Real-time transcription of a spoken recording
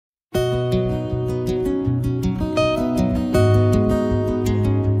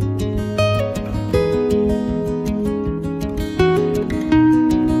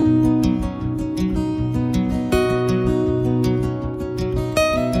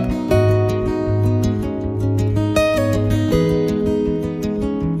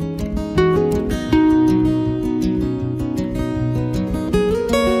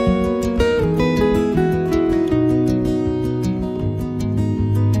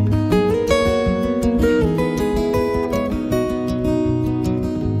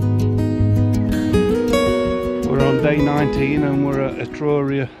19 and we're at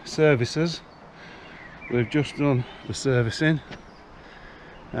Etruria Services. We've just done the servicing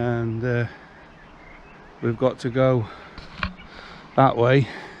and we've got to go that way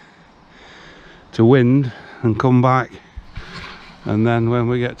to Wind and come back, and then when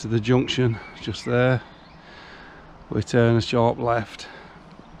we get to the junction just there we turn a sharp left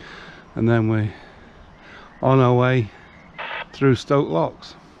and then we're on our way through Stoke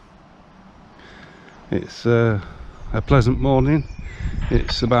locks. It's a pleasant morning.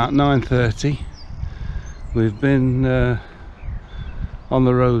 It's about 9:30. We've been on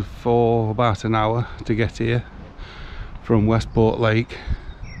the road for about an hour to get here from Westport Lake,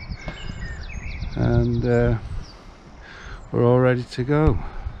 and we're all ready to go.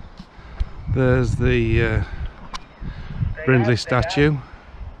 There's the Brindley statue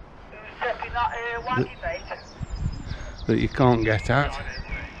that you can't get at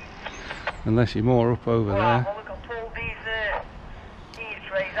unless you're more up over there.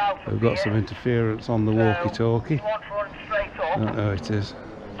 We've got some interference on the walkie-talkie. I don't know who it is.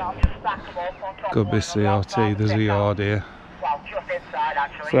 Could be CRT. There's a yard here.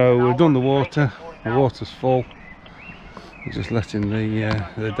 So we've done the water's full. We're just letting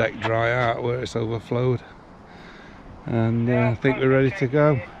the deck dry out where it's overflowed, and I think we're ready to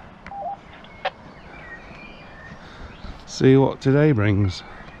go. See what today brings.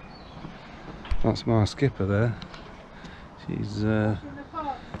 That's my skipper there. She's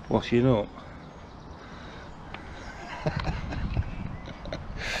washing up.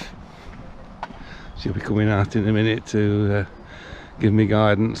 She'll be coming out in a minute to give me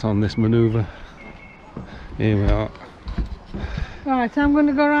guidance on this manoeuvre. Here we are. Right, I'm going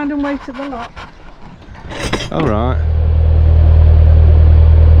to go around and wait at the lock. Alright.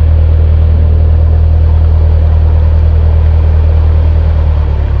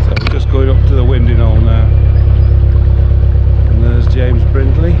 So we're just going up to the winding hole now. And there's James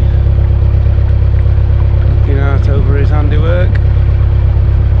Brindley looking out over his handiwork.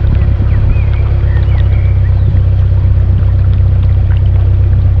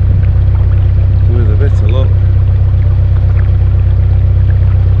 With a bit of luck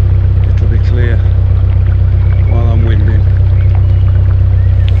it'll be clear while I'm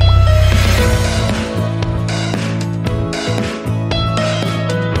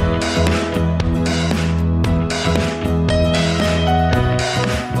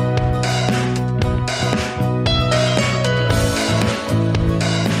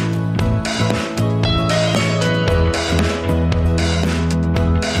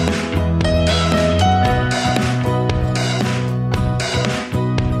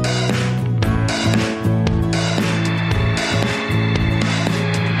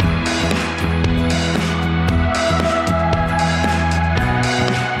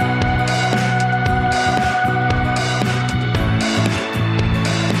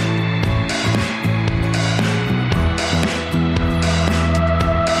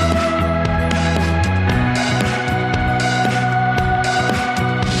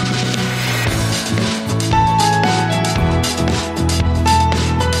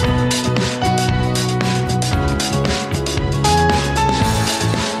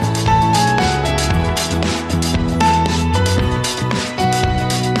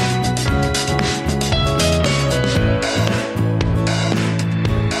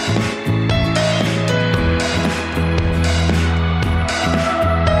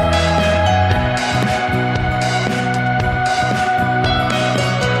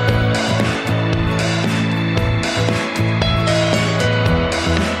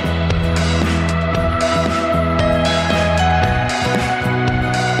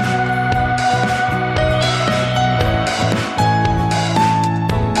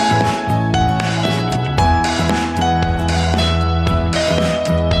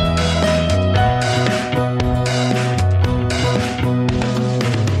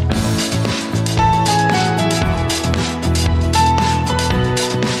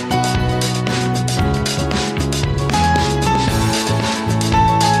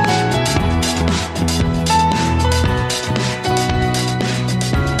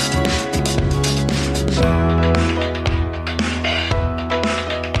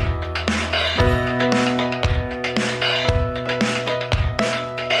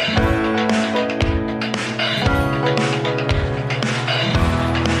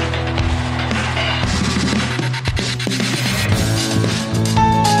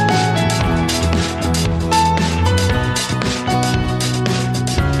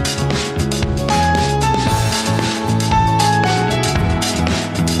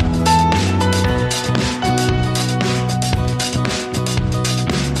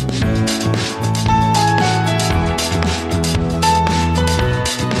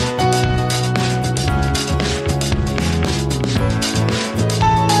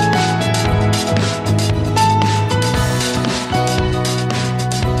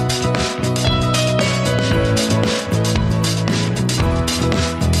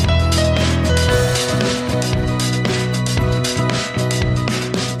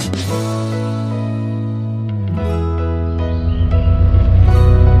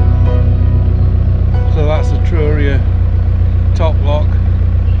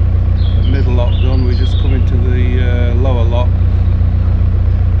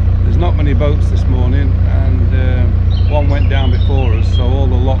boats this morning, and one went down before us, so all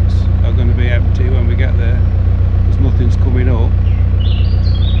the locks are going to be empty when we get there, because nothing's coming up.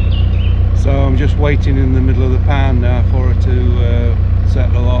 So I'm just waiting in the middle of the pound now for her to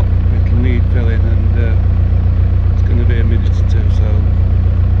set the lock. It'll need filling, and it's going to be a minute or two, so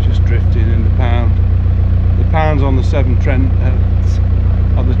just drifting in the pound. The pounds on the Severn Trent,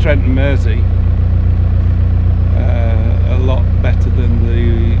 on the Trent and Mersey, a lot better than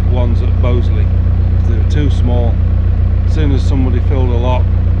the ones at Bosley. They were too small. As soon as somebody filled a lock,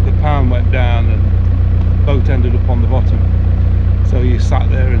 the pound went down and the boat ended up on the bottom. So you sat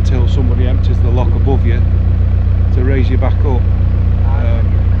there until somebody empties the lock above you to raise you back up.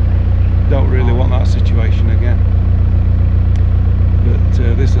 Don't really want that situation again.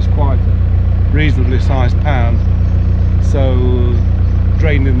 But this is quite a reasonably sized pound, so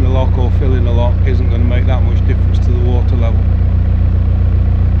draining the lock or filling the lock isn't going to make that much difference to the water level.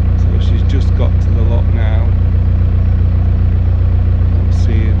 So she's just got to the lock now. I'm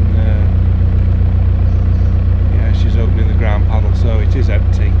seeing yeah, she's opening the ground paddle, so it is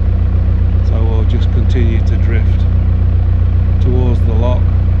empty, so we'll just continue to drift towards the lock.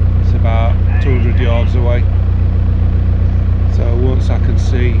 It's about 200 yards away, so once I can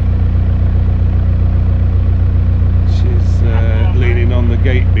see she's leaning on the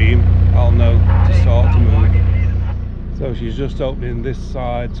gate beam, I'll know to start to move. So she's just opening this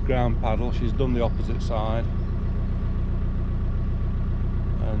side's ground paddle. She's done the opposite side,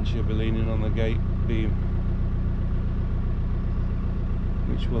 and she'll be leaning on the gate beam,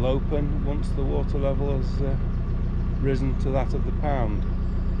 which will open once the water level has risen to that of the pound.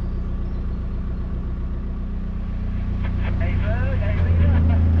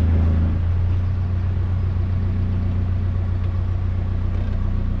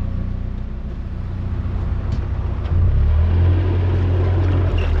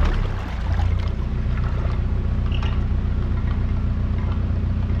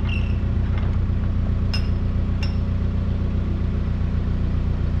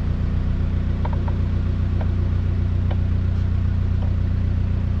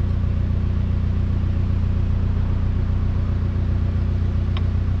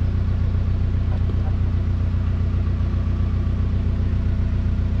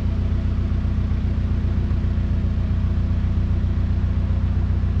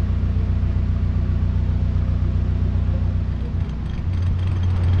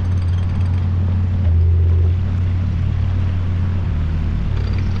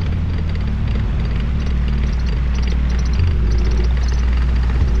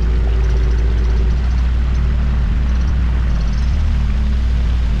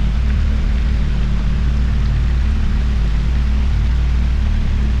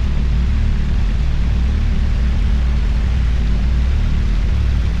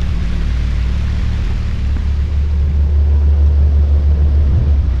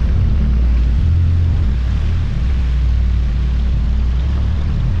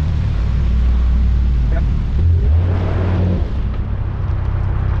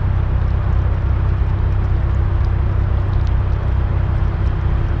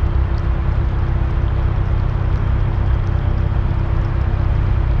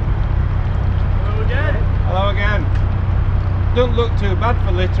 Doesn't look too bad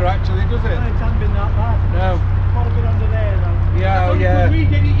for litter actually, does it? No, it hasn't been that bad. No. Quite a bit under there though. Yeah, yeah. We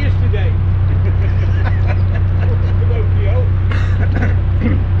did it yesterday.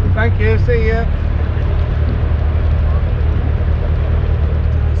 Thank you, see you.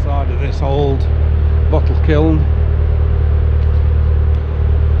 To the side of this old bottle kiln,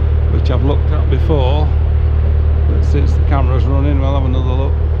 which I've looked at before, but since the camera's running we'll have another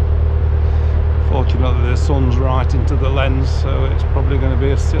look. Fortunately the sun's right into the lens, so it's probably going to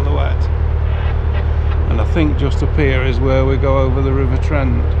be a silhouette. And I think just up here is where we go over the River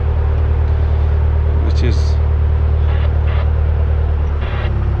Trent, which is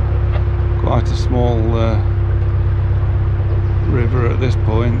quite a small river at this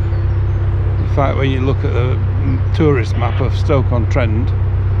point. In fact, when you look at the tourist map of Stoke-on-Trent,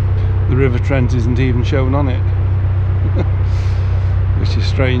 the River Trent isn't even shown on it. Which is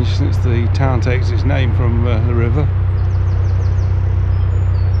strange, since the town takes its name from the river.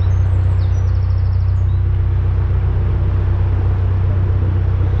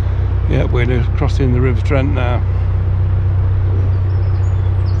 Yep, we're crossing the River Trent now.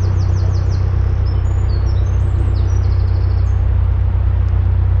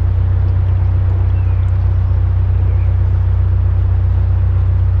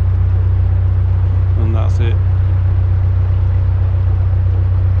 And that's it.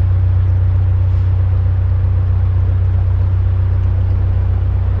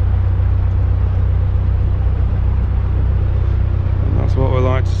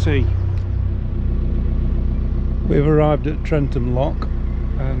 arrived at Trentham Lock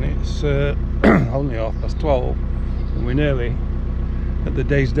and it's only 12:30 and we're nearly at the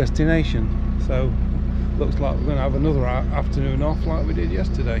day's destination, so looks like we're going to have another afternoon off like we did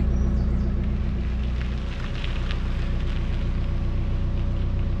yesterday.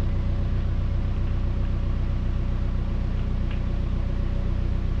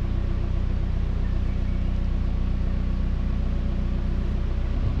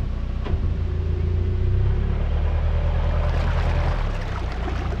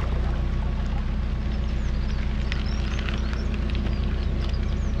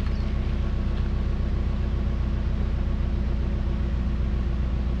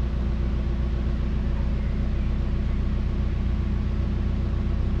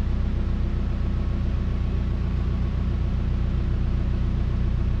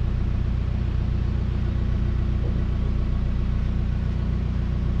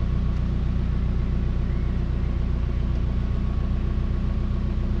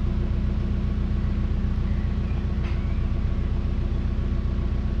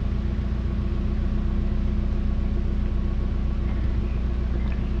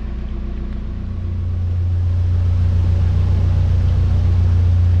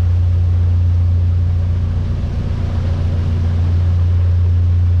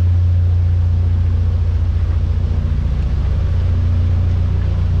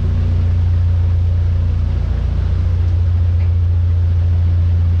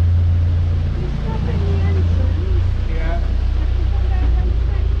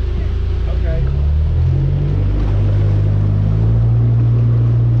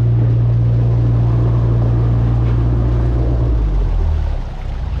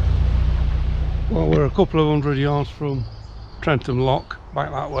 Well, we're a couple of 100 yards from Trentham Lock, back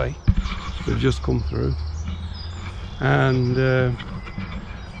that way. We've just come through, and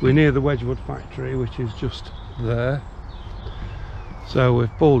we're near the Wedgwood factory, which is just there. So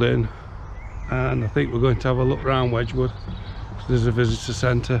we've pulled in, and I think we're going to have a look around Wedgwood. There's a visitor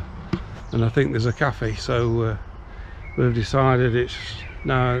centre, and I think there's a cafe. So we've decided it's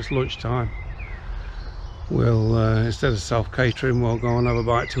lunchtime. We'll instead of self-catering, we'll go and have a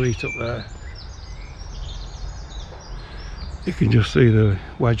bite to eat up there. You can just see the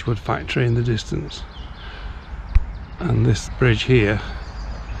Wedgwood factory in the distance, and this bridge here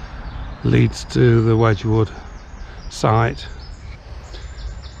leads to the Wedgwood site,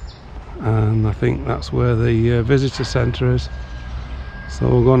 and I think that's where the visitor centre is, so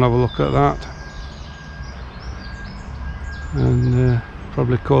we'll go and have a look at that and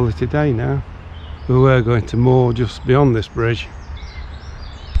probably call it a day now. We were going to moor just beyond this bridge,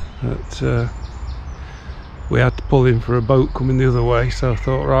 but we had to pull in for a boat coming the other way, so I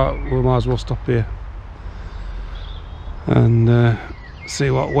thought, right, we might as well stop here and see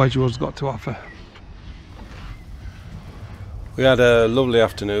what Wedgwood's got to offer. We had a lovely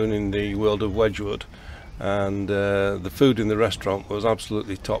afternoon in the World of Wedgwood, and the food in the restaurant was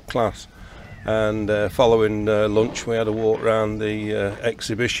absolutely top class. And following lunch we had a walk around the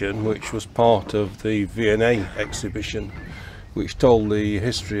exhibition, which was part of the V&A exhibition, which told the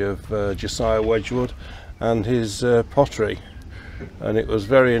history of Josiah Wedgwood and his pottery, and it was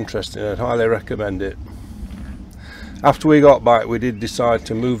very interesting. I'd highly recommend it. After we got back, we did decide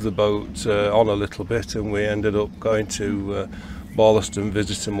to move the boat on a little bit, and we ended up going to Barlaston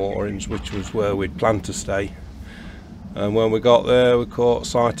Visitor moorings, which was where we'd planned to stay. And when we got there, we caught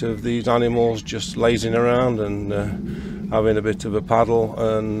sight of these animals just lazing around and having a bit of a paddle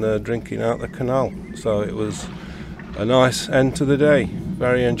and drinking out the canal. So it was a nice end to the day,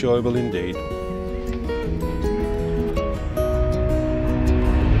 very enjoyable indeed.